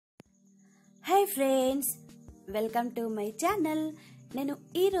Hi friends, welcome to my channel. నేను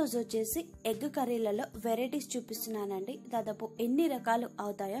ఈ రోజు వచ్చేసి ఎగ్ కర్రీలలో వెరైటీస్ చూపిస్తున్నానండి. దాదాపు ఎన్ని రకాలు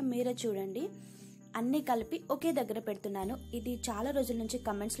అవుతాయో మీరే చూడండి. అన్నీ కలిపి ఒకే దగ్గర పెడుతున్నాను. ఇది చాలా రోజుల నుంచి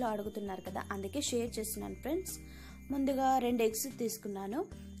కమెంట్స్లో అడుగుతున్నారు కదా, అందుకే షేర్ చేస్తున్నాను ఫ్రెండ్స్. ముందుగా 2 ఎగ్స్ తీసుకున్నాను.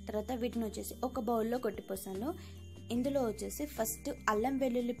 తర్వాత వీటిని వచ్చేసి ఒక బౌల్లో కొట్టిపోసాను. ఇందులో వచ్చేసి ఫస్ట్ అల్లం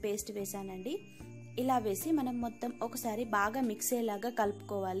వెల్లుల్లి పేస్ట్ వేసానండి. ఇలా వేసి మనం మొత్తం ఒకసారి బాగా మిక్స్ అయ్యేలాగా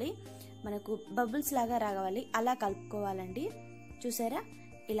కలుపుకోవాలి. మనకు బబుల్స్ లాగా రావాలి, అలా కలుపుకోవాలండి. చూసారా,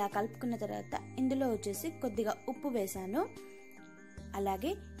 ఇలా కలుపుకున్న తర్వాత ఇందులో వచ్చేసి కొద్దిగా ఉప్పు వేసాను.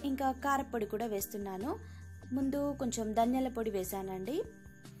 అలాగే ఇంకా కారపొడి కూడా వేస్తున్నాను. ముందు కొంచెం ధనియాల పొడి వేసానండి,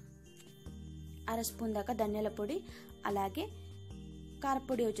 1/2 స్పూన్ దాకా ధనియాల పొడి. అలాగే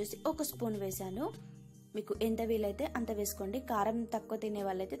కారపొడి వచ్చేసి 1 స్పూన్ వేసాను. మీకు ఎంత వీలైతే అంత వేసుకోండి. కారం తక్కువ తినే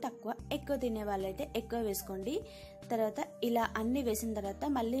వాళ్ళైతే తక్కువ, ఎక్కువ తినే వాళ్ళైతే ఎక్కువ వేసుకోండి. తర్వాత ఇలా అన్ని వేసిన తర్వాత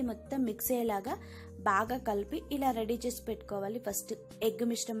మళ్ళీ మొత్తం మిక్స్ అయ్యేలాగా బాగా కలిపి ఇలా రెడీ చేసి పెట్టుకోవాలి. ఫస్ట్ ఎగ్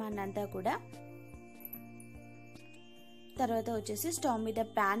మిశ్రమాన్ని అంతా కూడా. తర్వాత వచ్చేసి స్టవ్ మీద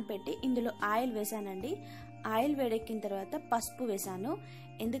ప్యాన్ పెట్టి ఇందులో ఆయిల్ వేసానండి. ఆయిల్ వేడెక్కిన తర్వాత పసుపు వేసాను,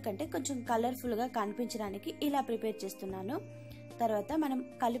 ఎందుకంటే కొంచెం కలర్ఫుల్గా కనిపించడానికి ఇలా ప్రిపేర్ చేస్తున్నాను. తర్వాత మనం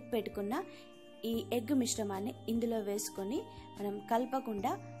కలిపి పెట్టుకున్న ఈ ఎగ్ మిశ్రమాన్ని ఇందులో వేసుకొని మనం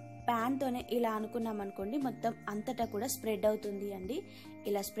కలపకుండా ప్యాన్తోనే ఇలా అనుకున్నాం అనుకోండి, మొత్తం అంతటా కూడా స్ప్రెడ్ అవుతుంది అండి.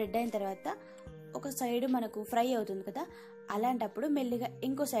 ఇలా స్ప్రెడ్ అయిన తర్వాత ఒక సైడ్ మనకు ఫ్రై అవుతుంది కదా, అలాంటప్పుడు మెల్లిగా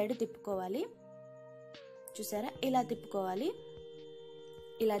ఇంకో సైడ్ తిప్పుకోవాలి. చూసారా, ఇలా తిప్పుకోవాలి.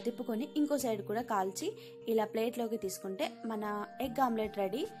 ఇలా తిప్పుకొని ఇంకో సైడ్ కూడా కాల్చి ఇలా ప్లేట్లోకి తీసుకుంటే మన ఎగ్ ఆమ్లెట్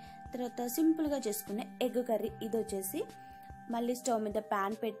రెడీ. తర్వాత సింపుల్గా చేసుకునే ఎగ్ కర్రీ ఇది వచ్చేసి. మళ్ళీ స్టవ్ మీద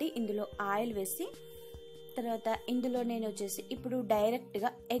ప్యాన్ పెట్టి ఇందులో ఆయిల్ వేసి తర్వాత ఇందులో నేను వచ్చేసి ఇప్పుడు డైరెక్ట్గా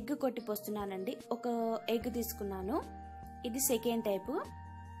ఎగ్ కొట్టిపోస్తున్నానండి. ఒక ఎగ్ తీసుకున్నాను, ఇది సెకండ్ టైపు.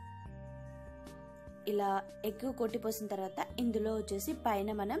 ఇలా ఎగ్ కొట్టిపోసిన తర్వాత ఇందులో వచ్చేసి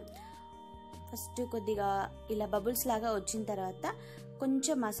పైన మనం ఫస్ట్ కొద్దిగా ఇలా బబుల్స్ లాగా వచ్చిన తర్వాత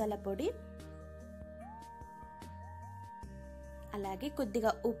కొంచెం మసాలా పొడి, అలాగే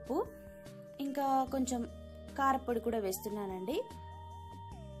కొద్దిగా ఉప్పు, ఇంకా కొంచెం కారపొడి కూడా వేస్తున్నానండి.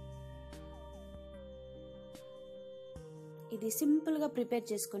 ఇది సింపుల్గా ప్రిపేర్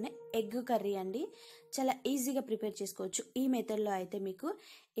చేసుకునే ఎగ్ కర్రీ అండి. చాలా ఈజీగా ప్రిపేర్ చేసుకోవచ్చు ఈ మెథడ్లో అయితే. మీకు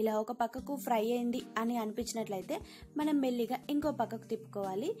ఇలా ఒక పక్కకు ఫ్రై అయింది అని అనిపించినట్లయితే మనం మెల్లిగా ఇంకో పక్కకు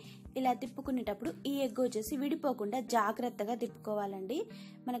తిప్పుకోవాలి. ఇలా తిప్పుకునేటప్పుడు ఈ ఎగ్ వచ్చేసి విడిపోకుండా జాగ్రత్తగా తిప్పుకోవాలండి.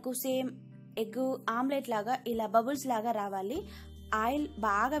 మనకు సేమ్ ఎగ్ ఆమ్లెట్ లాగా ఇలా బబుల్స్ లాగా రావాలి. ఆయిల్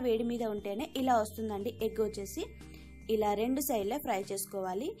బాగా వేడి మీద ఉంటేనే ఇలా వస్తుందండి ఎగ్ వచ్చేసి. ఇలా 2 సైడ్లే ఫ్రై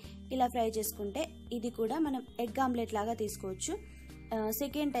చేసుకోవాలి. ఇలా ఫ్రై చేసుకుంటే ఇది కూడా మనం ఎగ్ ఆమ్లెట్ లాగా తీసుకోవచ్చు.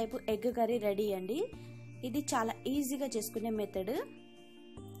 Second type egg curry ready అండి. ఇది చాలా ఈజీగా చేసుకునే మెథడ్.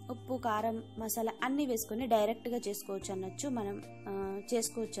 ఉప్పు, కారం, మసాలా అన్నీ వేసుకొని డైరెక్ట్గా చేసుకోవచ్చు అనొచ్చు, మనం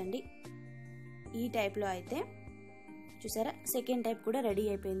చేసుకోవచ్చండి ఈ టైప్లో అయితే. చూసారా, సెకండ్ టైప్ కూడా రెడీ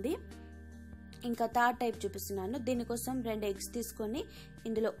అయిపోయింది. ఇంకా థర్డ్ టైప్ చూపిస్తున్నాను. దీనికోసం 2 ఎగ్స్ తీసుకొని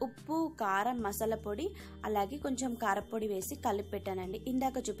ఇందులో ఉప్పు, కారం, మసాలా పొడి, అలాగే కొంచెం కారపొడి వేసి కలిపి పెట్టానండి.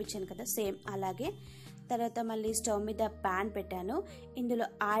 ఇందాక చూపించాను కదా, సేమ్ అలాగే. తర్వాత మళ్ళీ స్టవ్ మీద ప్యాన్ పెట్టాను. ఇందులో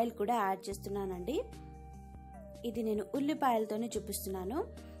ఆయిల్ కూడా యాడ్ చేస్తున్నానండి. ఇది నేను ఉల్లిపాయలతోనే చూపిస్తున్నాను.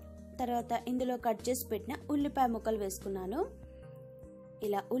 తర్వాత ఇందులో కట్ చేసి పెట్టిన ఉల్లిపాయ ముక్కలు వేసుకున్నాను.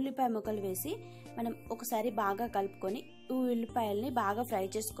 ఇలా ఉల్లిపాయ ముక్కలు వేసి మనం ఒకసారి బాగా కలుపుకొని ఈ ఉల్లిపాయల్ని బాగా ఫ్రై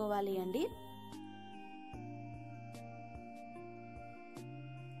చేసుకోవాలి అండి.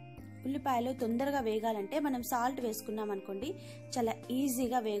 ఉల్లిపాయలు తొందరగా వేగాలంటే మనం సాల్ట్ వేసుకున్నాం అనుకోండి, చాలా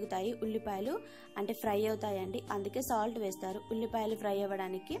ఈజీగా వేగుతాయి ఉల్లిపాయలు, అంటే ఫ్రై అవుతాయండి. అందుకే సాల్ట్ వేస్తారు ఉల్లిపాయలు ఫ్రై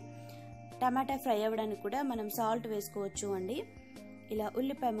అవ్వడానికి. టమాటా ఫ్రై అవ్వడానికి కూడా మనం సాల్ట్ వేసుకోవచ్చు అండి. ఇలా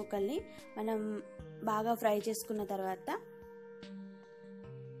ఉల్లిపాయ ముక్కల్ని మనం బాగా ఫ్రై చేసుకున్న తర్వాత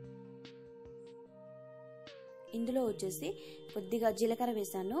ఇందులో వచ్చేసి కొద్దిగా జీలకర్ర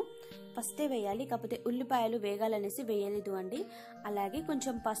వేసాను. ఫస్టే వేయాలి, కాకపోతే ఉల్లిపాయలు వేగాలనేసి వేయలేదు అండి. అలాగే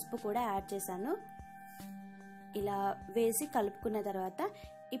కొంచెం పసుపు కూడా యాడ్ చేశాను. ఇలా వేసి కలుపుకున్న తర్వాత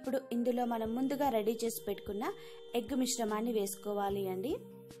ఇప్పుడు ఇందులో మనం ముందుగా రెడీ చేసి పెట్టుకున్న ఎగ్ మిశ్రమాన్ని వేసుకోవాలి అండి.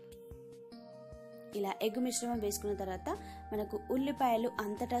 ఇలా ఎగ్ మిశ్రమం వేసుకున్న తర్వాత మనకు ఉల్లిపాయలు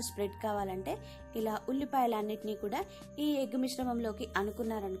అంతటా స్ప్రెడ్ కావాలంటే ఇలా ఉల్లిపాయలన్నిటినీ కూడా ఈ ఎగ్ మిశ్రమంలోకి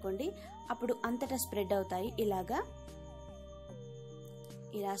అనుకున్నారనుకోండి, అప్పుడు అంతటా స్ప్రెడ్ అవుతాయి.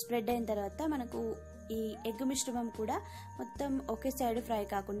 ఇలా స్ప్రెడ్ అయిన తర్వాత మనకు ఈ ఎగ్ మిశ్రమం కూడా మొత్తం ఒకే సైడ్ ఫ్రై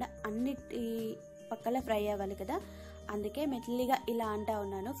కాకుండా అన్నిటి పక్కల ఫ్రై అవ్వాలి కదా, అందుకే మెల్లిగా ఇలా అంటా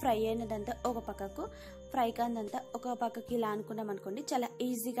ఉన్నాను. ఫ్రై అయినదంతా ఒక పక్కకు, ఫ్రై కానిదంతా ఒక పక్కకి ఇలా అనుకున్నాం అనుకోండి, చాలా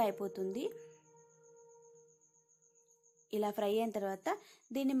ఈజీగా అయిపోతుంది. ఇలా ఫ్రై అయిన తర్వాత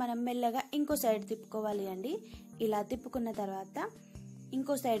దీన్ని మనం మెల్లగా ఇంకో సైడ్ తిప్పుకోవాలి అండి. ఇలా తిప్పుకున్న తర్వాత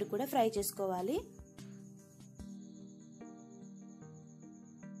ఇంకో సైడ్ కూడా ఫ్రై చేసుకోవాలి.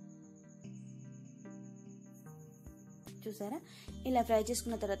 చూసారా, ఇలా ఫ్రై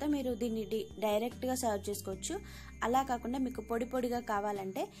చేసుకున్న తర్వాత మీరు దీన్ని డైరెక్ట్గా సర్వ్ చేసుకోవచ్చు. అలా కాకుండా మీకు పొడి పొడిగా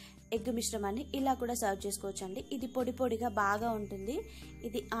కావాలంటే ఎగ్ మిశ్రమాన్ని ఇలా కూడా సర్వ్ చేసుకోవచ్చు అండి. ఇది పొడి పొడిగా బాగా ఉంటుంది.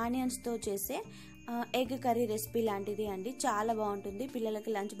 ఇది ఆనియన్స్తో చేసే ఎగ్ కర్రీ రెసిపీ లాంటిది అండి. చాలా బాగుంటుంది. పిల్లలకి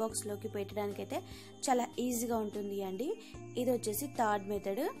లంచ్ బాక్స్లోకి పెట్టడానికైతే చాలా ఈజీగా ఉంటుంది అండి. ఇది వచ్చేసి థర్డ్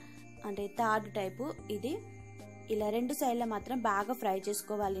మెథడ్, అంటే థర్డ్ టైపు. ఇది ఇలా రెండు సైడ్ల మాత్రం బాగా ఫ్రై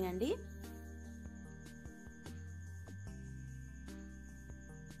చేసుకోవాలి అండి.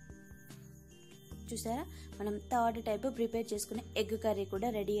 చూసారా, మనం థర్డ్ టైప్ ప్రిపేర్ చేసుకునే ఎగ్ కర్రీ కూడా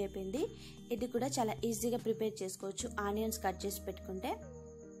రెడీ అయిపోయింది. ఇది కూడా చాలా ఈజీగా ప్రిపేర్ చేసుకోవచ్చు ఆనియన్స్ కట్ చేసి పెట్టుకుంటే.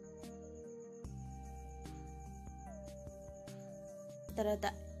 తర్వాత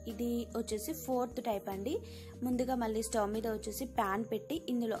ఇది వచ్చేసి ఫోర్త్ టైప్ అండి. ముందుగా మళ్ళీ స్టవ్ మీద వచ్చేసి ప్యాన్ పెట్టి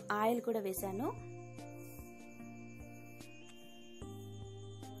ఇందులో ఆయిల్ కూడా వేసాను.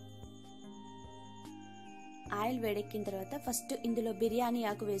 ఆయిల్ వేడెక్కిన తర్వాత ఫస్ట్ ఇందులో బిర్యానీ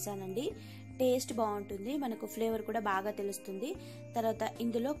ఆకు వేసానండి. టేస్ట్ బాగుంటుంది, మనకు ఫ్లేవర్ కూడా బాగా తెలుస్తుంది. తర్వాత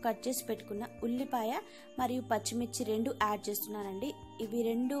ఇందులో కట్ చేసి పెట్టుకున్న ఉల్లిపాయ మరియు పచ్చిమిర్చి రెండు యాడ్ చేస్తున్నానండి. ఇవి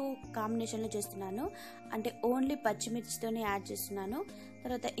రెండు కాంబినేషన్లో చేస్తున్నాను, అంటే ఓన్లీ పచ్చిమిర్చితోనే యాడ్ చేస్తున్నాను.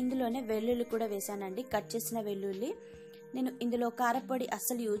 తర్వాత ఇందులోనే వెల్లుల్లి కూడా వేసానండి, కట్ చేసిన వెల్లుల్లి. నేను ఇందులో కారపొడి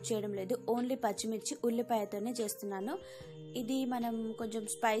అస్సలు యూజ్ చేయడం లేదు, ఓన్లీ పచ్చిమిర్చి ఉల్లిపాయతోనే చేస్తున్నాను. ఇది మనం కొంచెం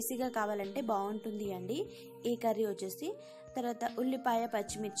స్పైసీగా కావాలంటే బాగుంటుంది అండి ఈ కర్రీ వచ్చేసి. తర్వాత ఉల్లిపాయ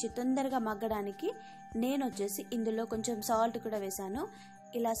పచ్చిమిర్చి తొందరగా మగ్గడానికి నేను వచ్చేసి ఇందులో కొంచెం సాల్ట్ కూడా వేసాను.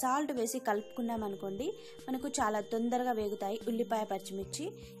 ఇలా సాల్ట్ వేసి కలుపుకున్నాం అనుకోండి, మనకు చాలా తొందరగా వేగుతాయి ఉల్లిపాయ పచ్చిమిర్చి.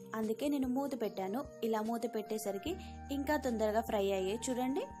 అందుకే నేను మూత పెట్టాను. ఇలా మూత పెట్టేసరికి ఇంకా తొందరగా ఫ్రై అయ్యాయి.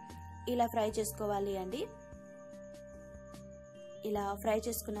 చూడండి, ఇలా ఫ్రై చేసుకోవాలి అండి. ఇలా ఫ్రై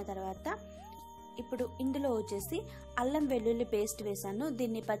చేసుకున్న తర్వాత ఇప్పుడు ఇందులో వచ్చేసి అల్లం వెల్లుల్లి పేస్ట్ వేసాను.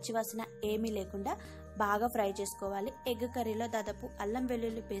 దీన్ని పచ్చివాసన ఏమీ లేకుండా బాగా ఫ్రై చేసుకోవాలి. ఎగ్ కర్రీలో దాదాపు అల్లం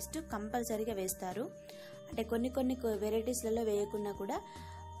వెల్లుల్లి పేస్ట్ కంపల్సరీగా వేస్తారు. అంటే కొన్ని వెరైటీస్లలో వేయకున్నా కూడా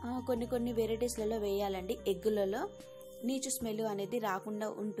కొన్ని వెరైటీస్లలో వేయాలండి. ఎగ్గులలో నీచు స్మెల్ అనేది రాకుండా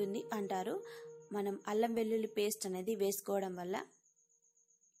ఉంటుంది అంటారు, మనం అల్లం వెల్లుల్లి పేస్ట్ అనేది వేసుకోవడం వల్ల.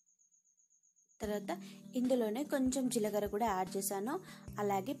 తర్వాత ఇందులోనే కొంచెం జీలకర్ర కూడా యాడ్ చేశాను,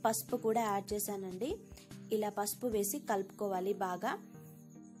 అలాగే పసుపు కూడా యాడ్ చేశానండి. ఇలా పసుపు వేసి కలుపుకోవాలి బాగా.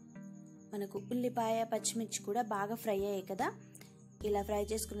 మనకు ఉల్లిపాయ పచ్చిమిర్చి కూడా బాగా ఫ్రై అయ్యాయి కదా. ఇలా ఫ్రై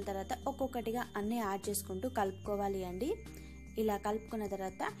చేసుకున్న తర్వాత ఒక్కొక్కటిగా అన్నీ యాడ్ చేసుకుంటూ కలుపుకోవాలి అండి. ఇలా కలుపుకున్న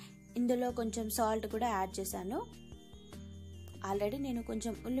తర్వాత ఇందులో కొంచెం సాల్ట్ కూడా యాడ్ చేశాను. ఆల్రెడీ నేను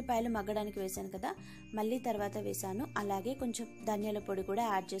కొంచెం ఉల్లిపాయలు మగ్గడానికి వేసాను కదా, మళ్ళీ తర్వాత వేసాను. అలాగే కొంచెం ధనియాల పొడి కూడా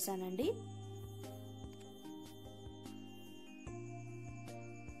యాడ్ చేశానండి.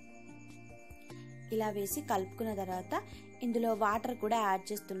 ఇలా వేసి కలుపుకున్న తర్వాత ఇందులో వాటర్ కూడా యాడ్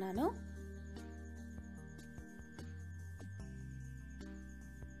చేస్తున్నాను.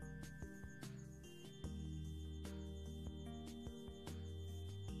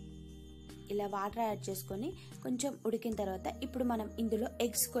 ఇలా వాటర్ యాడ్ చేసుకొని కొంచెం ఉడికిన తర్వాత ఇప్పుడు మనం ఇందులో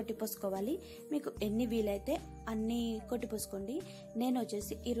ఎగ్స్ కొట్టిపోసుకోవాలి. మీకు ఎన్ని వీలైతే అన్ని కొట్టిపోసుకోండి. నేను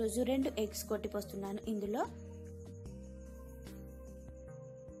వచ్చేసి ఈరోజు 2 ఎగ్స్ కొట్టిపోస్తున్నాను. ఇందులో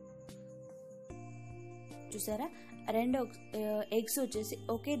చూసారా, 2 ఎగ్స్ వచ్చేసి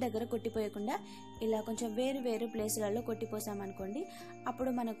ఒకే దగ్గర కొట్టిపోయకుండా ఇలా కొంచెం వేరు ప్లేసులలో కొట్టిపోసామనుకోండి,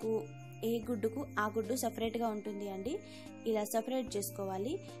 అప్పుడు మనకు ఏ గుడ్డుకు ఆ గుడ్డు సపరేట్గా ఉంటుంది అండి. ఇలా సపరేట్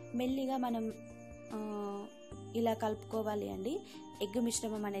చేసుకోవాలి. మెల్లిగా మనం ఇలా కలుపుకోవాలి అండి. ఎగ్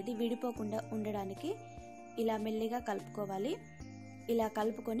మిశ్రమం అనేది విడిపోకుండా ఉండడానికి ఇలా మెల్లిగా కలుపుకోవాలి. ఇలా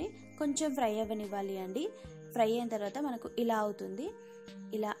కలుపుకొని కొంచెం ఫ్రై అవ్వనివ్వాలి అండి. ఫ్రై అయిన తర్వాత మనకు ఇలా అవుతుంది.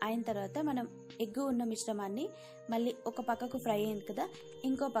 ఇలా అయిన తర్వాత మనం ఎగ్ ఉన్న మిశ్రమాన్ని మళ్ళీ ఒక పక్కకు ఫ్రై అయింది కదా,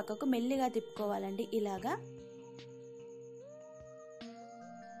 ఇంకో పక్కకు మెల్లిగా తిప్పుకోవాలండి. ఇలాగా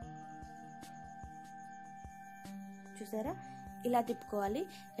చూసారా, ఇలా తిప్పుకోవాలి.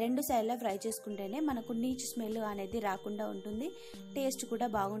 2 సైడ్లా ఫ్రై చేసుకుంటేనే మనకు నీచు స్మెల్ అనేది రాకుండా ఉంటుంది, టేస్ట్ కూడా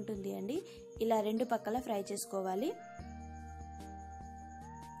బాగుంటుంది అండి. ఇలా 2 పక్కల ఫ్రై చేసుకోవాలి.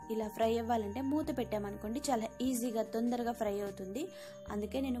 ఇలా ఫ్రై అవ్వాలంటే మూత పెట్టామనుకోండి చాలా ఈజీగా తొందరగా ఫ్రై అవుతుంది.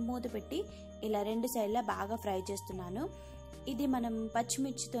 అందుకే నేను మూత పెట్టి ఇలా 2 సైడ్లా బాగా ఫ్రై చేస్తున్నాను. ఇది మనం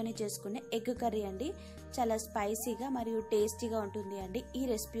పచ్చిమిర్చితోనే చేసుకునే ఎగ్ కర్రీ అండి. చాలా స్పైసీగా మరియు టేస్టీగా ఉంటుంది అండి ఈ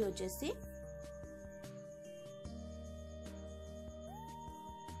రెసిపీ వచ్చేసి.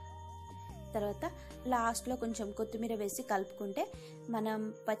 తర్వాత లాస్ట్లో కొంచెం కొత్తిమీర వేసి కలుపుకుంటే మనం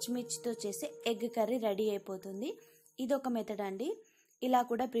పచ్చిమిర్చితో చేసే ఎగ్ కర్రీ రెడీ అయిపోతుంది. ఇదొక మెథడ్ అండి. ఇలా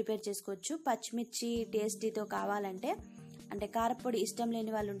కూడా ప్రిపేర్ చేసుకోవచ్చు. పచ్చిమిర్చి టేస్టీతో కావాలంటే, అంటే కారపొడి ఇష్టం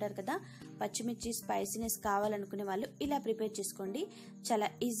లేని వాళ్ళు ఉంటారు కదా, పచ్చిమిర్చి స్పైసీనెస్ కావాలనుకునే వాళ్ళు ఇలా ప్రిపేర్ చేసుకోండి. చాలా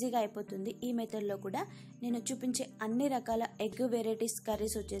ఈజీగా అయిపోతుంది. ఈ మెథడ్లో కూడా నేను చూపించే అన్ని రకాల ఎగ్ వెరైటీస్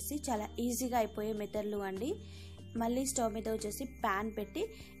కర్రీస్ వచ్చేసి చాలా ఈజీగా అయిపోయే మెథడ్లు అండి. మళ్ళీ స్టవ్ మీద వచ్చేసి ప్యాన్ పెట్టి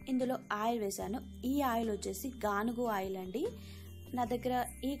ఇందులో ఆయిల్ వేసాను. ఈ ఆయిల్ వచ్చేసి గానుగు ఆయిల్ అండి. నా దగ్గర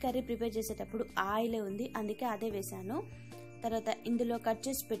ఈ కర్రీ ప్రిపేర్ చేసేటప్పుడు ఆయిలే ఉంది, అందుకే అదే వేసాను. తర్వాత ఇందులో కట్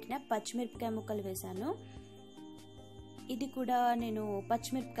చేసి పెట్టిన పచ్చిమిరపకాయ ముక్కలు వేసాను. ఇది కూడా నేను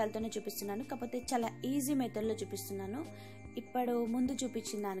పచ్చిమిరపకాయలతోనే చూపిస్తున్నాను, కాకపోతే చాలా ఈజీ మెథడ్లో చూపిస్తున్నాను ఇప్పుడు ముందు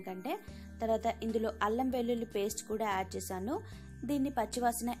చూపించిన దానికంటే. తర్వాత ఇందులో అల్లం వెల్లుల్లి పేస్ట్ కూడా యాడ్ చేశాను. దీన్ని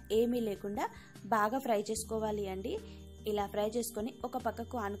పచ్చివాసన ఏమీ లేకుండా బాగా ఫ్రై చేసుకోవాలి అండి. ఇలా ఫ్రై చేసుకొని ఒక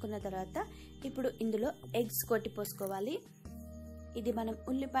పక్కకు ఆనుకున్న తర్వాత ఇప్పుడు ఇందులో ఎగ్స్ కొట్టి పోసుకోవాలి. ఇది మనం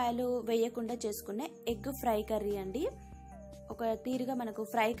ఉల్లిపాయలు వేయకుండా చేసుకునే ఎగ్ ఫ్రై కర్రీ అండి. ఒక తీరుగా మనకు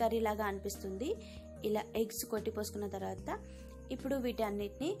ఫ్రై కర్రీ లాగా అనిపిస్తుంది. ఇలా ఎగ్స్ కొట్టి పోసుకున్న తర్వాత ఇప్పుడు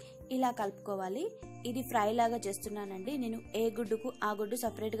వీటన్నిటిని ఇలా కలుపుకోవాలి. ఇది ఫ్రై లాగా చేస్తున్నానండి. నేను ఏ గుడ్డుకు ఆ గుడ్డు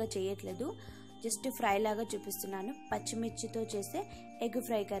సపరేట్గా చేయట్లేదు, జస్ట్ ఫ్రై లాగా చూపిస్తున్నాను. పచ్చిమిర్చితో చేసే ఎగ్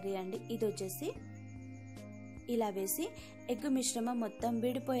ఫ్రై కర్రీ అండి. ఇది వచ్చేసి ఇలా వేసి ఎగ్ మిశ్రమం మొత్తం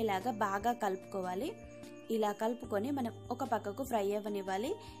విడిపోయేలాగా బాగా కలుపుకోవాలి. ఇలా కలుపుకొని మనం ఒక పక్కకు ఫ్రై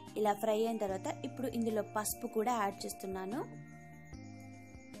అవ్వనివ్వాలి. ఇలా ఫ్రై అయిన తర్వాత ఇప్పుడు ఇందులో పసుపు కూడా యాడ్ చేస్తున్నాను.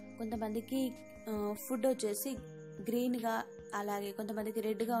 కొంతమందికి ఫుడ్ వచ్చేసి గ్రీన్గా, అలాగే కొంతమందికి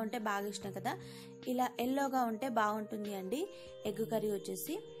రెడ్గా ఉంటే బాగా ఇష్టం కదా, ఇలా ఎల్లోగా ఉంటే బాగుంటుంది అండి. ఎగ్ కర్రీ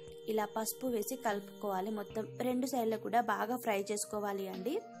వచ్చేసి ఇలా పసుపు వేసి కలుపుకోవాలి. మొత్తం రెండు సైడ్లు కూడా బాగా ఫ్రై చేసుకోవాలి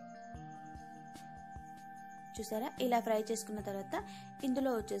అండి. చూసారా, ఇలా ఫ్రై చేసుకున్న తర్వాత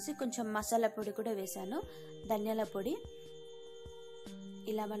ఇందులో వచ్చేసి కొంచెం మసాలా పొడి కూడా వేసాను, ధనియాల పొడి.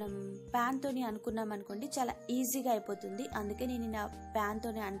 ఇలా మనం ప్యాన్తోని అనుకున్నాం అనుకోండి చాలా ఈజీగా అయిపోతుంది, అందుకే నేను నా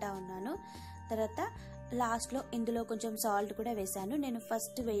ప్యాన్తోనే అంటా ఉన్నాను. తర్వాత లాస్ట్లో ఇందులో కొంచెం సాల్ట్ కూడా వేసాను. నేను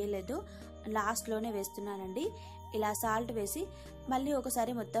ఫస్ట్ వేయలేదు, లాస్ట్లోనే వేస్తున్నానండి. ఇలా సాల్ట్ వేసి మళ్ళీ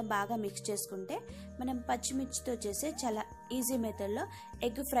ఒకసారి మొత్తం బాగా మిక్స్ చేసుకుంటే మనం పచ్చిమిర్చితో చేసే చాలా ఈజీ మెథడ్లో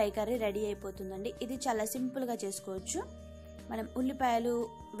ఎగ్ ఫ్రై కర్రీ రెడీ అయిపోతుందండి. ఇది చాలా సింపుల్గా చేసుకోవచ్చు. మనం ఉల్లిపాయలు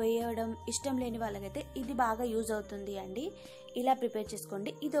వేయడం ఇష్టం లేని వాళ్ళకైతే ఇది బాగా యూజ్ అవుతుంది అండి. ఇలా ప్రిపేర్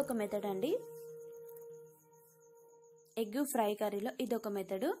చేసుకోండి. ఇది ఒక మెథడ్ అండి, ఎగ్ ఫ్రై కర్రీలో ఇదొక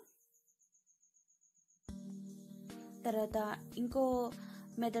మెథడ్. తర్వాత ఇంకో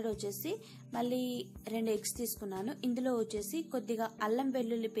మెథడ్ వచ్చేసి మళ్ళీ 2 ఎగ్స్ తీసుకున్నాను. ఇందులో వచ్చేసి కొద్దిగా అల్లం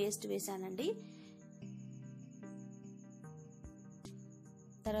వెల్లుల్లి పేస్ట్ వేసానండి.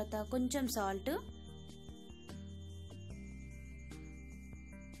 తర్వాత కొంచెం సాల్ట్.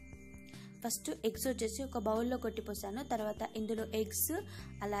 ఫస్ట్ ఎగ్స్ వచ్చేసి ఒక బౌల్లో కొట్టిపోసాను. తర్వాత ఇందులో ఎగ్స్,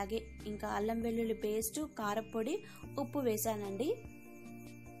 అలాగే ఇంకా అల్లం వెల్లుల్లి పేస్ట్, కారపొడి, ఉప్పు వేసానండి.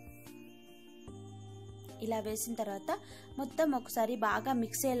 ఇలా వేసిన తర్వాత మొత్తం ఒకసారి బాగా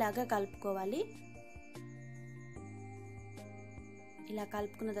మిక్స్ అయ్యేలాగా కలుపుకోవాలి. ఇలా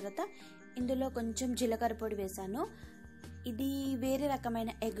కలుపుకున్న తర్వాత ఇందులో కొంచెం జీలకర్ర పొడి వేసాను. ఇది వేరే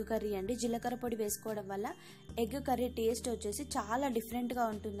రకమైన ఎగ్ కర్రీ అండి. జీలకర్ర పొడి వేసుకోవడం వల్ల ఎగ్ కర్రీ టేస్ట్ వచ్చేసి చాలా డిఫరెంట్గా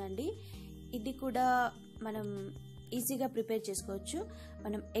ఉంటుందండి. ఇది కూడా మనం ఈజీగా ప్రిపేర్ చేసుకోవచ్చు.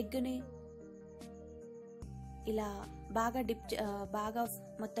 మనం ఎగ్ని ఇలా బాగా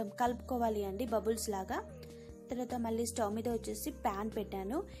మొత్తం కలుపుకోవాలి అండి, బబుల్స్ లాగా. తర్వాత మళ్ళీ స్టవ్ మీద వచ్చేసి ప్యాన్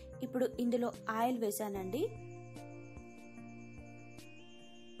పెట్టాను. ఇప్పుడు ఇందులో ఆయిల్ వేసానండి.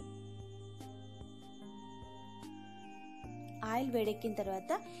 ఆయిల్ వేడెక్కిన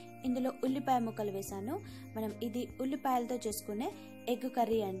తర్వాత ఇందులో ఉల్లిపాయ ముక్కలు వేసాను. మనం ఇది ఉల్లిపాయలతో చేసుకునే ఎగ్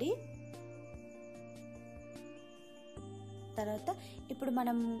కర్రీ అండి. తర్వాత ఇప్పుడు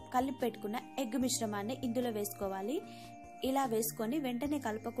మనం కలిపి పెట్టుకున్న ఎగ్ మిశ్రమాన్ని ఇందులో వేసుకోవాలి. ఇలా వేసుకొని వెంటనే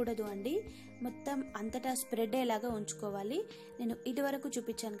కలపకూడదు అండి, మొత్తం అంతటా స్ప్రెడ్ అయ్యేలాగా ఉంచుకోవాలి. నేను ఇదివరకు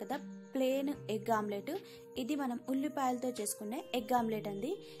చూపించాను కదా ప్లేన్ ఎగ్ ఆమ్లెట్, ఇది మనం ఉల్లిపాయలతో చేసుకునే ఎగ్ ఆమ్లెట్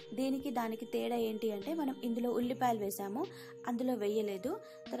అండి. దీనికి దానికి తేడా ఏంటి అంటే మనం ఇందులో ఉల్లిపాయలు వేసాము, అందులో వేయలేదు.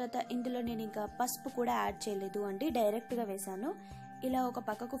 తర్వాత ఇందులో నేను ఇంకా పసుపు కూడా యాడ్ చేయలేదు అండి, డైరెక్ట్గా వేసాను. ఇలా ఒక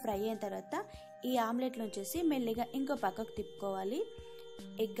పక్కకు ఫ్రై అయిన తర్వాత ఈ ఆమ్లెట్లు వచ్చేసి మెల్లిగా ఇంకో పక్కకు తిప్పుకోవాలి.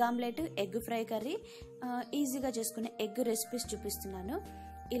 Egg omelette, egg fry curry ఈజీగా చేసుకునే ఎగ్ రెసిపీస్ చూపిస్తున్నాను.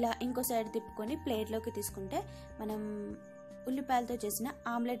 ఇలా ఇంకో సైడ్ తిప్పుకొని ప్లేట్లోకి తీసుకుంటే మనం ఉల్లిపాయలతో చేసిన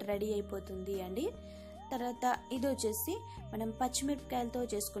ఆమ్లెట్ రెడీ అయిపోతుంది అండి. తర్వాత ఇది వచ్చేసి మనం పచ్చిమిరపకాయలతో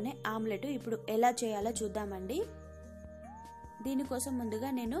చేసుకునే ఆమ్లెట్ ఇప్పుడు ఎలా చేయాలో చూద్దామండి. దీనికోసం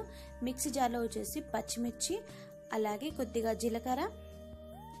ముందుగా నేను మిక్సీ జార్లో వచ్చేసి పచ్చిమిర్చి, అలాగే కొద్దిగా జీలకర్ర,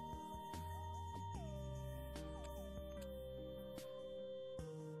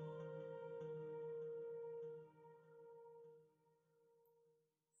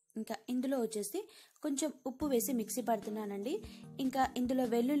 ఇంకా ఇందులో వచ్చేసి కొంచెం ఉప్పు వేసి మిక్సీ పడుతున్నానండి. ఇంకా ఇందులో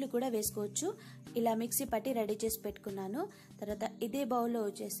వెల్లుల్లి కూడా వేసుకోవచ్చు. ఇలా మిక్సీ పట్టి రెడీ చేసి పెట్టుకున్నాను. తర్వాత ఇదే బౌల్లో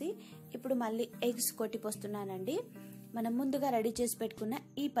వచ్చేసి ఇప్పుడు మళ్ళీ ఎగ్స్ కొట్టిపోస్తున్నానండి. మనం ముందుగా రెడీ చేసి పెట్టుకున్న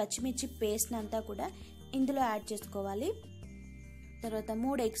ఈ పచ్చిమిర్చి పేస్ట్ అంతా కూడా ఇందులో యాడ్ చేసుకోవాలి. తర్వాత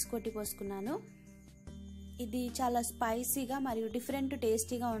 3 ఎగ్స్ కొట్టిపోసుకున్నాను. ఇది చాలా స్పైసీగా మరియు డిఫరెంట్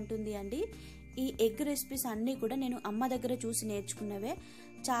టేస్టీగా ఉంటుంది అండి. ఈ ఎగ్ రెసిపీస్ అన్నీ కూడా నేను అమ్మ దగ్గర చూసి నేర్చుకున్నవే.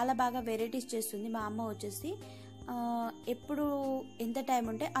 చాలా బాగా వెరైటీస్ చేస్తుంది మా అమ్మ వచ్చేసి. ఎప్పుడు ఎంత టైం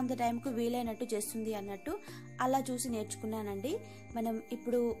ఉంటే అంత టైంకు వీలైనట్టు చేస్తుంది అన్నట్టు అలా చూసి నేర్చుకున్నానండి. మనం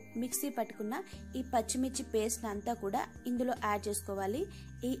ఇప్పుడు మిక్సీ పట్టుకున్న ఈ పచ్చిమిర్చి పేస్ట్ అంతా కూడా ఇందులో యాడ్ చేసుకోవాలి.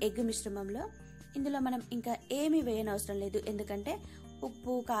 ఈ ఎగ్ మిశ్రమంలో ఇందులో మనం ఇంకా ఏమీ వేయనవసరం లేదు, ఎందుకంటే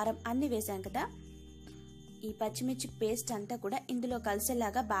ఉప్పు కారం అన్నీ వేసాం కదా. ఈ పచ్చిమిర్చి పేస్ట్ అంతా కూడా ఇందులో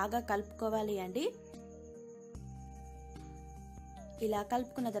కలిసేలాగా బాగా కలుపుకోవాలి అండి. ఇలా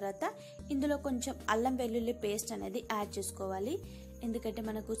కలుపుకున్న తర్వాత ఇందులో కొంచెం అల్లం వెల్లుల్లి పేస్ట్ అనేది యాడ్ చేసుకోవాలి. ఎందుకంటే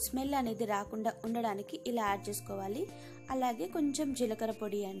మనకు స్మెల్ అనేది రాకుండా ఉండడానికి ఇలా యాడ్ చేసుకోవాలి. అలాగే కొంచెం జీలకర్ర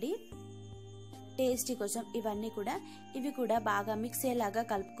పొడి అండి, టేస్టీ కోసం. ఇవి కూడా బాగా మిక్స్ అయ్యేలాగా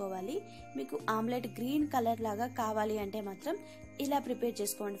కలుపుకోవాలి. మీకు ఆమ్లెట్ గ్రీన్ కలర్ లాగా కావాలి అంటే మాత్రం ఇలా ప్రిపేర్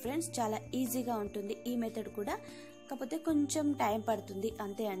చేసుకోండి ఫ్రెండ్స్. చాలా ఈజీగా ఉంటుంది ఈ మెథడ్ కూడా, కాకపోతే కొంచెం టైం పడుతుంది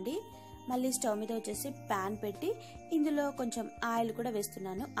అంతే అండి. మళ్ళీ స్టవ్ మీద వచ్చేసి ప్యాన్ పెట్టి ఇందులో కొంచెం ఆయిల్ కూడా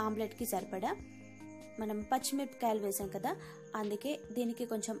వేస్తున్నాను, ఆమ్లెట్కి సరిపడా. మనం పచ్చిమిరపకాయలు వేసాం కదా, అందుకే దీనికి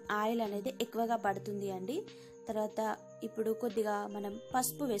కొంచెం ఆయిల్ అనేది ఎక్కువగా పడుతుంది అండి. తర్వాత ఇప్పుడు కొద్దిగా మనం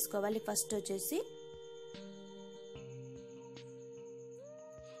పసుపు వేసుకోవాలి. ఫస్ట్ వచ్చేసి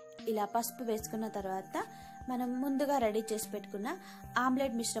ఇలా పసుపు వేసుకున్న తర్వాత మనం ముందుగా రెడీ చేసి పెట్టుకున్న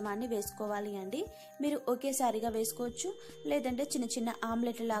ఆమ్లెట్ మిశ్రమాన్ని వేసుకోవాలి అండి. మీరు ఒకేసారిగా వేసుకోవచ్చు, లేదంటే చిన్న చిన్న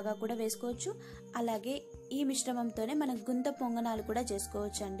ఆమ్లెట్ లాగా కూడా వేసుకోవచ్చు. అలాగే ఈ మిశ్రమంతోనే మనం గుంత పొంగనాలు కూడా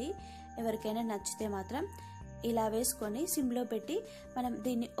చేసుకోవచ్చు అండి, ఎవరికైనా నచ్చితే మాత్రం. ఇలా వేసుకొని సిమ్లో పెట్టి మనం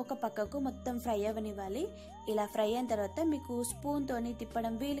దీన్ని ఒక పక్కకు మొత్తం ఫ్రై అవ్వనివ్వాలి. ఇలా ఫ్రై అయిన తర్వాత మీకు స్పూన్తోని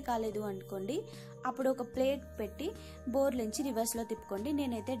తిప్పడం వీలు కాలేదు అనుకోండి, అప్పుడు ఒక ప్లేట్ పెట్టి బోర్లించి రివర్స్లో తిప్పుకోండి.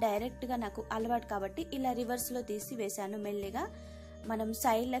 నేనైతే డైరెక్ట్గా నాకు అలవాటు కాబట్టి ఇలా రివర్స్లో తీసి వేసాను మెల్లిగా. మనం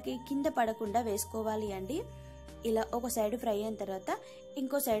సైడ్లకి కింద పడకుండా వేసుకోవాలి అండి. ఇలా ఒక సైడ్ ఫ్రై అయిన తర్వాత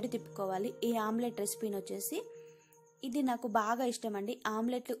ఇంకో సైడ్ తిప్పుకోవాలి. ఈ ఆమ్లెట్ రెసిపీని వచ్చేసి ఇది నాకు బాగా ఇష్టం అండి.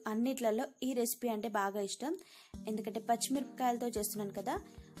 ఆమ్లెట్లు అన్నిట్లలో ఈ రెసిపీ అంటే బాగా ఇష్టం, ఎందుకంటే పచ్చిమిరపకాయలతో చేస్తున్నాను కదా.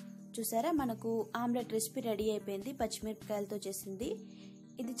 చూసారా, మనకు ఆమ్లెట్ రెసిపీ రెడీ అయిపోయింది పచ్చిమిరపకాయలతో చేసింది.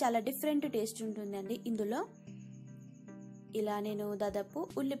 ఇది చాలా డిఫరెంట్ టేస్ట్ ఉంటుందండి ఇందులో. ఇలా నేను దాదాపు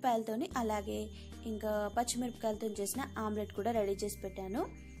ఉల్లిపాయలతోని అలాగే ఇంకా పచ్చిమిరపకాయలతో చేసిన ఆమ్లెట్ కూడా రెడీ చేసి పెట్టాను.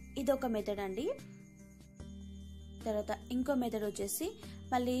 ఇదొక మెథడ్ అండి. తర్వాత ఇంకో మెథడ్ వచ్చేసి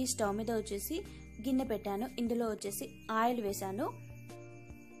మళ్ళీ స్టవ్ మీద వచ్చేసి గిన్నె పెట్టాను. ఇందులో వచ్చేసి ఆయిల్ వేసాను.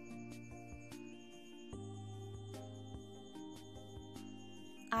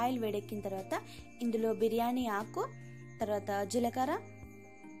 ఆయిల్ వేడెక్కిన తర్వాత ఇందులో బిర్యానీ ఆకు, తర్వాత జీలకర్ర,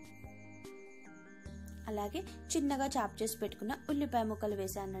 అలాగే చిన్నగా చాప్ చేసి పెట్టుకున్న ఉల్లిపాయ ముక్కలు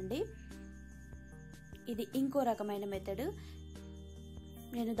వేసానండి. ఇది ఇంకో రకమైన మెథడ్.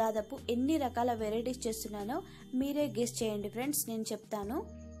 నేను దాదాపు ఎన్ని రకాల వెరైటీస్ చేస్తున్నానో మీరే గెస్ చేయండి ఫ్రెండ్స్, నేను చెప్తాను.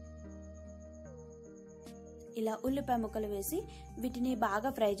 ఇలా ఉల్లిపాయ ముక్కలు వేసి వీటిని బాగా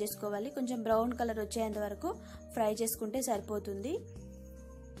ఫ్రై చేసుకోవాలి. కొంచెం బ్రౌన్ కలర్ వచ్చేంత వరకు ఫ్రై చేసుకుంటే సరిపోతుంది.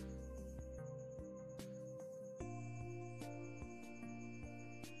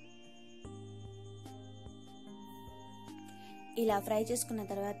 ఇలా ఫ్రై చేసుకున్న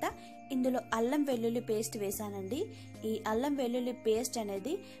తర్వాత ఇందులో అల్లం వెల్లుల్లి పేస్ట్ వేసానండి. ఈ అల్లం వెల్లుల్లి పేస్ట్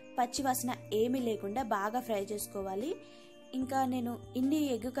అనేది పచ్చివాసన ఏమీ లేకుండా బాగా ఫ్రై చేసుకోవాలి. ఇంకా నేను ఇన్ని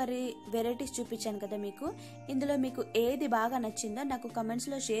ఎగ్ కర్రీ వెరైటీస్ చూపించాను కదా మీకు, ఇందులో మీకు ఏది బాగా నచ్చిందో నాకు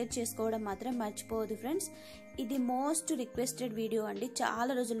కమెంట్స్లో షేర్ చేసుకోవడం మాత్రం మర్చిపోవద్దు ఫ్రెండ్స్. ఇది మోస్ట్ రిక్వెస్టెడ్ వీడియో అండి.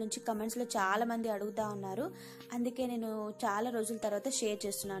 చాలా రోజుల నుంచి కమెంట్స్లో చాలా మంది అడుగుతూ ఉన్నారు, అందుకే నేను చాలా రోజుల తర్వాత షేర్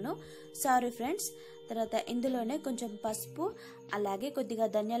చేస్తున్నాను. Sorry friends. తర్వాత ఇందులోనే కొంచెం పసుపు, అలాగే కొద్దిగా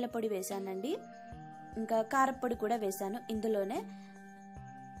ధనియాల పొడి వేసానండి. ఇంకా కారపొడి కూడా వేసాను. ఇందులోనే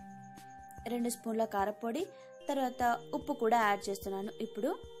 2 స్పూన్ల కారపొడి, తర్వాత ఉప్పు కూడా యాడ్ చేస్తున్నాను. ఇప్పుడు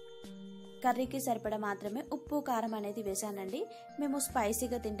కర్రీకి సరిపడా మాత్రమే ఉప్పు కారం అనేది వేసానండి. మేము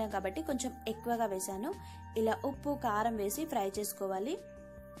స్పైసీగా తింటాం కాబట్టి కొంచెం ఎక్కువగా వేసాను. ఇలా ఉప్పు కారం వేసి ఫ్రై చేసుకోవాలి.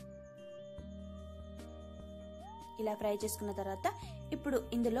 ఇలా ఫ్రై చేసుకున్న తర్వాత ఇప్పుడు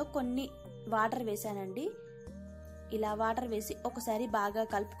ఇందులో కొన్ని వాటర్ వేసానండి. ఇలా వాటర్ వేసి ఒకసారి బాగా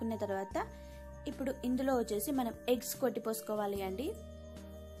కలుపుకున్న తర్వాత ఇప్పుడు ఇందులో వచ్చేసి మనం ఎగ్స్ కొట్టిపోసుకోవాలి అండి.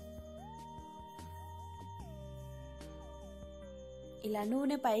 ఇలా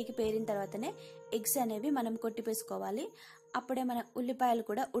నూనె పైకి పేరిన తర్వాతనే ఎగ్స్ అనేవి మనం కొట్టిపేసుకోవాలి. అప్పుడే మన ఉల్లిపాయలు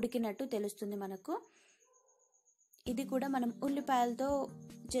కూడా ఉడికినట్టు తెలుస్తుంది మనకు. ఇది కూడా మనం ఉల్లిపాయలతో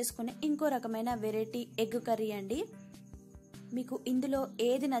చేసుకునే ఇంకో రకమైన వెరైటీ ఎగ్ కర్రీ అండి. మీకు ఇందులో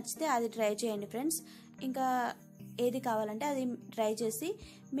ఏది నచ్చితే అది ట్రై చేయండి ఫ్రెండ్స్. ఇంకా ఏది కావాలంటే అది ట్రై చేసి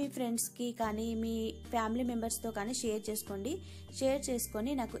మీ ఫ్రెండ్స్కి కానీ మీ ఫ్యామిలీ మెంబర్స్తో కానీ షేర్ చేసుకోండి. షేర్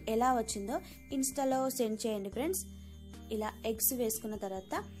చేసుకొని నాకు ఎలా వచ్చిందో ఇన్స్టాలో సెండ్ చేయండి ఫ్రెండ్స్. ఇలా ఎగ్స్ వేసుకున్న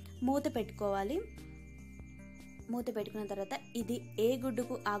తర్వాత మూత పెట్టుకోవాలి. మూత పెట్టుకున్న తర్వాత ఇది ఏ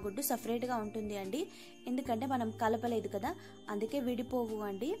గుడ్డుకు ఆ గుడ్డు సపరేట్గా ఉంటుంది అండి. ఎందుకంటే మనం కలపలేదు కదా, అందుకే విడిపోవు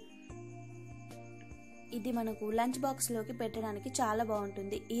అండి. ఇది మనకు లంచ్ బాక్స్లోకి పెట్టడానికి చాలా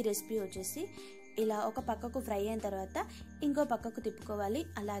బాగుంటుంది ఈ రెసిపీ వచ్చేసి. ఇలా ఒక పక్కకు ఫ్రై అయిన తర్వాత ఇంకో పక్కకు తిప్పుకోవాలి.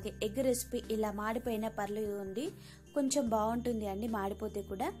 అలాగే ఎగ్ రెసిపీ ఇలా మాడిపోయినా పర్లేదు ఉంది, కొంచెం బాగుంటుంది అండి మాడిపోతే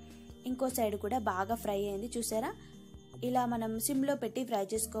కూడా. ఇంకో సైడ్ కూడా బాగా ఫ్రై అయింది చూసారా. ఇలా మనం సిమ్లో పెట్టి ఫ్రై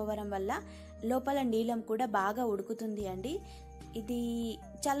చేసుకోవడం వల్ల లోపల నీలం కూడా బాగా ఉడుకుతుంది అండి. ఇది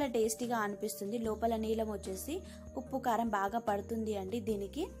చాలా టేస్టీగా అనిపిస్తుంది. లోపల నీలం వచ్చేసి ఉప్పు కారం బాగా పడుతుంది అండి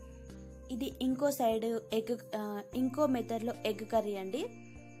దీనికి. ఇది ఇంకో సైడ్ ఇంకో మెథడ్లో ఎగ్ కర్రీ అండి.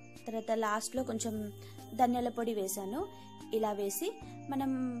 తర్వాత లాస్ట్లో కొంచెం ధనియాల పొడి వేసాను. ఇలా వేసి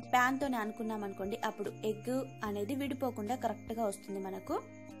మనం ప్యాన్తోనే అనుకున్నాం అనుకోండి, అప్పుడు ఎగ్ అనేది విడిపోకుండా కరెక్ట్గా వస్తుంది మనకు.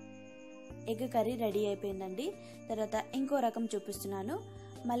 ఎగ్ కర్రీ రెడీ అయిపోయిందండి. తర్వాత ఇంకో రకం చూపిస్తున్నాను.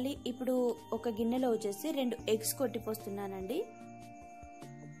 మళ్ళీ ఇప్పుడు ఒక గిన్నెలో వచ్చేసి 2 ఎగ్స్ కొట్టిపోస్తున్నానండి.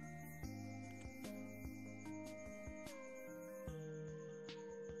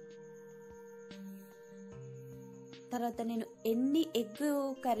 తర్వాత నేను ఎన్ని ఎగ్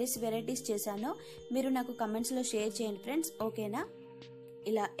కర్రీస్ వెరైటీస్ చేశానో మీరు నాకు కమెంట్స్లో షేర్ చేయండి ఫ్రెండ్స్, ఓకేనా.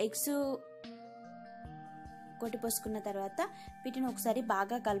 ఇలా ఎగ్స్ కొట్టిపోసుకున్న తర్వాత వీటిని ఒకసారి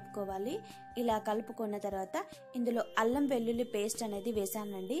బాగా కలుపుకోవాలి. ఇలా కలుపుకున్న తర్వాత ఇందులో అల్లం వెల్లుల్లి పేస్ట్ అనేది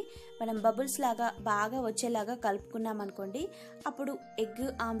వేసానండి. మనం బబుల్స్ లాగా బాగా వచ్చేలాగా కలుపుకున్నాం అనుకోండి, అప్పుడు ఎగ్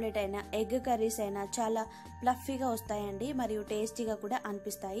ఆమ్లెట్ అయినా ఎగ్ కర్రీస్ అయినా చాలా ఫ్లఫీగా వస్తాయండి, మరియు టేస్టీగా కూడా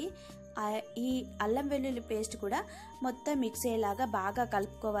అనిపిస్తాయి. ఈ అల్లం వెల్లుల్లి పేస్ట్ కూడా మొత్తం మిక్స్ అయ్యేలాగా బాగా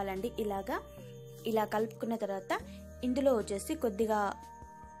కలుపుకోవాలండి. ఇలా కలుపుకున్న తర్వాత ఇందులో వచ్చేసి కొద్దిగా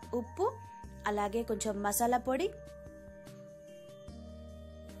ఉప్పు, అలాగే కొంచెం మసాలా పొడి,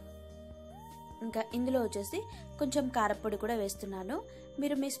 ఇంకా ఇందులో వచ్చేసి కొంచెం కారపొడి కూడా వేస్తున్నాను.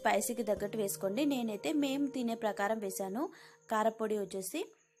 మీరు మీ స్పైసీకి తగ్గట్టు వేసుకోండి. నేనైతే మేము తినే ప్రకారం వేసాను. కారపొడి వచ్చేసి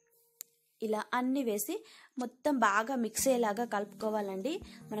ఇలా అన్ని వేసి మొత్తం బాగా మిక్స్ అయ్యేలాగా కలుపుకోవాలండి.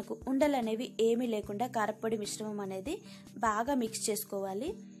 మనకు ఉండలు అనేవి ఏమీ లేకుండా కారపొడి మిశ్రమం అనేది బాగా మిక్స్ చేసుకోవాలి.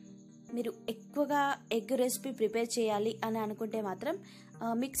 మీరు ఎక్కువగా ఎగ్ రెసిపీ ప్రిపేర్ చేయాలి అని అనుకుంటే మాత్రం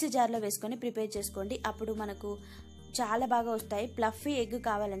మిక్సీ జార్లో వేసుకొని ప్రిపేర్ చేసుకోండి. అప్పుడు మనకు చాలా బాగా వస్తాయి. ప్లఫీ ఎగ్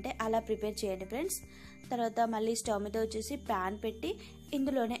కావాలంటే అలా ప్రిపేర్ చేయండి ఫ్రెండ్స్. తర్వాత మళ్ళీ స్టవ్ మీద వచ్చేసి ప్యాన్ పెట్టి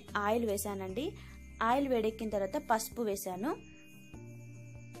ఇందులోనే ఆయిల్ వేసానండి. ఆయిల్ వేడెక్కిన తర్వాత పసుపు వేసాను.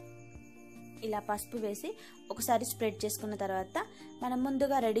 ఇలా పసుపు వేసి ఒకసారి స్ప్రెడ్ చేసుకున్న తర్వాత మనం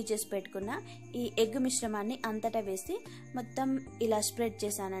ముందుగా రెడీ చేసి పెట్టుకున్న ఈ ఎగ్ మిశ్రమాన్ని అంతటా వేసి మొత్తం ఇలా స్ప్రెడ్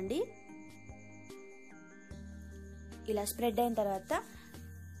చేశానండి. ఇలా స్ప్రెడ్ అయిన తర్వాత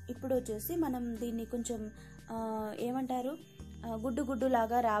ఇప్పుడు వచ్చేసి మనం దీన్ని కొంచెం ఏమంటారు గుడ్డు గుడ్డు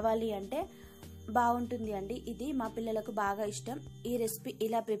లాగా రావాలి అంటే బాగుంటుంది అండి. ఇది మా పిల్లలకు బాగా ఇష్టం ఈ రెసిపీ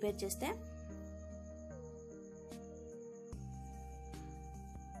ఇలా ప్రిపేర్ చేస్తే.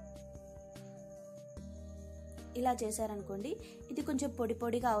 ఇలా చేశారనుకోండి ఇది కొంచెం పొడి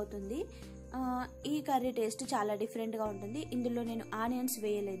పొడిగా అవుతుంది. ఈ కర్రీ టేస్ట్ చాలా డిఫరెంట్గా ఉంటుంది. ఇందులో నేను ఆనియన్స్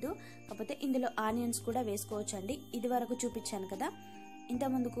వేయలేదు, కాకపోతే ఇందులో ఆనియన్స్ కూడా వేసుకోవచ్చు అండి. ఇది వరకు చూపించాను కదా, ఇంత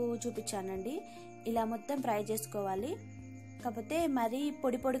ముందుకు చూపించానండి. ఇలా మొత్తం ఫ్రై చేసుకోవాలి, కాకపోతే మరీ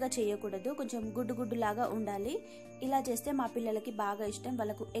పొడి పొడిగా చేయకూడదు, కొంచెం గుడ్డు గుడ్డు లాగా ఉండాలి. ఇలా చేస్తే మా పిల్లలకి బాగా ఇష్టం.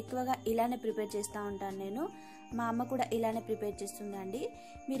 వాళ్ళకు ఎక్కువగా ఇలానే ప్రిపేర్ చేస్తూ ఉంటాను నేను. మా అమ్మ కూడా ఇలానే ప్రిపేర్ చేస్తుందండి.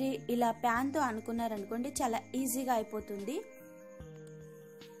 మీరు ఇలా ప్యాన్తో అనుకున్నారనుకోండి చాలా ఈజీగా అయిపోతుంది.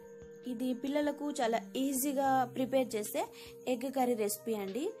 ఇది పిల్లలకు చాలా ఈజీగా ప్రిపేర్ చేస్తే ఎగ్ కర్రీ రెసిపీ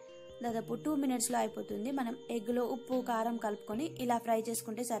అండి. దాదాపు 2 minutesలో అయిపోతుంది. మనం ఎగ్లో ఉప్పు కారం కలుపుకొని ఇలా ఫ్రై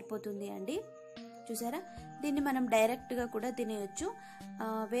చేసుకుంటే సరిపోతుంది అండి. చూసారా, దీన్ని మనం డైరెక్ట్గా కూడా తినేయచ్చు.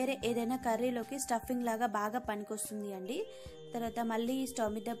 వేరే ఏదైనా కర్రీలోకి స్టఫింగ్ లాగా బాగా పనికొస్తుంది అండి. తర్వాత మళ్ళీ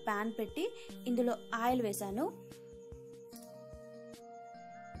స్టవ్ మీద ప్యాన్ పెట్టి ఇందులో ఆయిల్ వేసాను.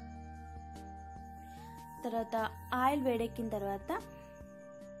 తర్వాత ఆయిల్ వేడెక్కిన తర్వాత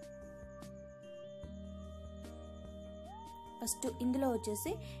ఫస్ట్ ఇందులో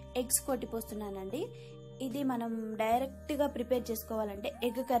వచ్చేసి ఎగ్స్ కొట్టిపోస్తున్నానండి. ఇది మనం డైరెక్ట్గా ప్రిపేర్ చేసుకోవాలంటే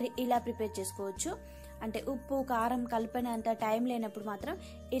ఎగ్ కర్రీ ఇలా ప్రిపేర్ చేసుకోవచ్చు. అంటే ఉప్పు కారం కలిపినంత టైం లేనప్పుడు మాత్రం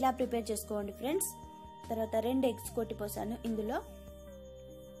ఇలా ప్రిపేర్ చేసుకోండి ఫ్రెండ్స్. తర్వాత 2 ఎగ్స్ కొట్టిపోసాను ఇందులో.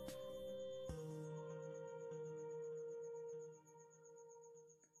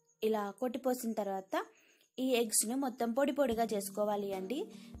 ఇలా కొట్టిపోసిన తర్వాత ఈ ఎగ్స్ను మొత్తం పొడి పొడిగా చేసుకోవాలి అండి.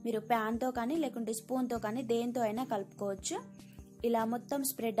 మీరు ప్యాన్తో కానీ లేకుంటే స్పూన్తో కానీ దేంతో అయినా కలుపుకోవచ్చు. ఇలా మొత్తం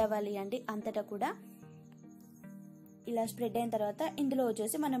స్ప్రెడ్ అవ్వాలి అండి అంతటా కూడా. ఇలా స్ప్రెడ్ అయిన తర్వాత ఇందులో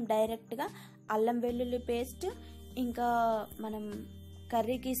వచ్చేసి మనం డైరెక్ట్గా అల్లం వెల్లుల్లి పేస్ట్, ఇంకా మనం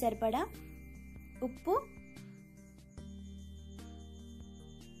కర్రీకి సరిపడా ఉప్పు,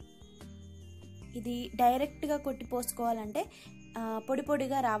 ఇది డైరెక్ట్గా కొట్టి పోసుకోవాలంటే పొడి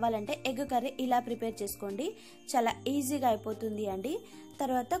పొడిగా రావాలంటే ఎగ్ కర్రీ ఇలా ప్రిపేర్ చేసుకోండి, చాలా ఈజీగా అయిపోతుంది అండి.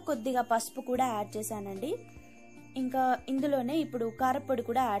 తర్వాత కొద్దిగా పసుపు కూడా యాడ్ చేశానండి. ఇంకా ఇందులోనే ఇప్పుడు కారపొడి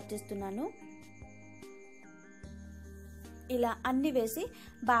కూడా యాడ్ చేస్తున్నాను. ఇలా అన్ని వేసి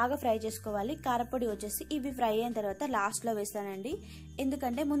బాగా ఫ్రై చేసుకోవాలి. కారపొడి వచ్చేసి ఇవి ఫ్రై అయిన తర్వాత లాస్ట్లో వేస్తానండి,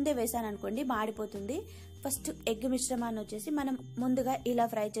 ఎందుకంటే ముందే వేసాను అనుకోండి మాడిపోతుంది. ఫస్ట్ ఎగ్ మిశ్రమాన్ని వచ్చేసి మనం ముందుగా ఇలా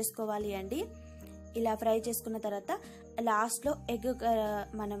ఫ్రై చేసుకోవాలి అండి. ఇలా ఫ్రై చేసుకున్న తర్వాత లాస్ట్లో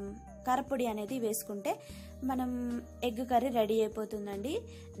మనం కారపొడి అనేది వేసుకుంటే మనం ఎగ్ కర్రీ రెడీ అయిపోతుందండి.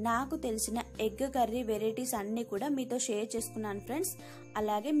 నాకు తెలిసిన ఎగ్ కర్రీ వెరైటీస్ అన్నీ కూడా మీతో షేర్ చేసుకున్నాను ఫ్రెండ్స్.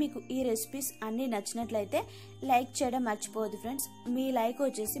 అలాగే మీకు ఈ రెసిపీస్ అన్నీ నచ్చినట్లయితే లైక్ చేయడం మర్చిపోవద్దు ఫ్రెండ్స్. మీ లైక్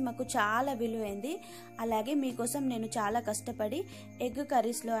వచ్చేసి మాకు చాలా విలువైంది. అలాగే మీకోసం నేను చాలా కష్టపడి ఎగ్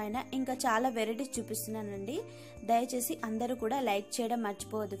కర్రీస్లో అయినా ఇంకా చాలా వెరైటీస్ చూపిస్తున్నానండి. దయచేసి అందరూ కూడా లైక్ చేయడం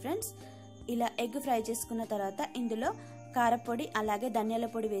మర్చిపోవద్దు ఫ్రెండ్స్. ఇలా ఎగ్ ఫ్రై చేసుకున్న తర్వాత ఇందులో కారపొడి అలాగే ధనియాల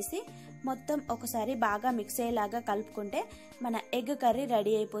పొడి వేసి మొత్తం ఒకసారి బాగా మిక్స్ అయ్యేలాగా కలుపుకుంటే మన ఎగ్ కర్రీ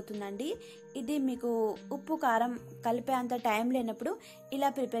రెడీ అయిపోతుందండి. ఇది మీకు ఉప్పు కారం కలిపే అంత టైం లేనప్పుడు ఇలా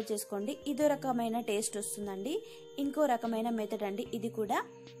ప్రిపేర్ చేసుకోండి, ఇదో రకమైన టేస్ట్ వస్తుందండి. ఇంకో రకమైన మెథడ్ అండి ఇది కూడా.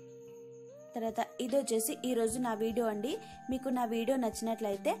 తర్వాత ఇది వచ్చేసి ఈరోజు నా వీడియో అండి. మీకు నా వీడియో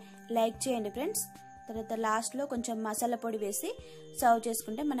నచ్చినట్లయితే లైక్ చేయండి ఫ్రెండ్స్. తర్వాత లాస్ట్లో కొంచెం మసాలా పొడి వేసి సర్వ్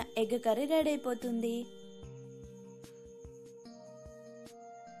చేసుకుంటే మన ఎగ్ కర్రీ రెడీ అయిపోతుంది.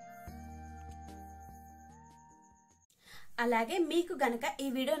 అలాగే మీకు గనక ఈ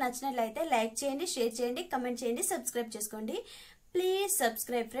వీడియో నచ్చినట్లయితే లైక్ చేయండి, షేర్ చేయండి, కమెంట్ చేయండి, సబ్స్క్రైబ్ చేసుకోండి. Please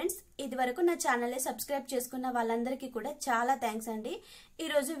subscribe friends. ఇది వరకు నా ఛానల్ని సబ్స్క్రైబ్ చేసుకున్న వాళ్ళందరికీ కూడా చాలా థ్యాంక్స్ అండి.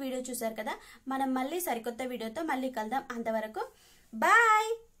 ఈరోజు వీడియో చూసారు కదా, మనం మళ్ళీ సరికొత్త వీడియోతో మళ్ళీ కలుద్దాం. అంతవరకు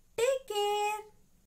బాయ్, టేక్ కేర్.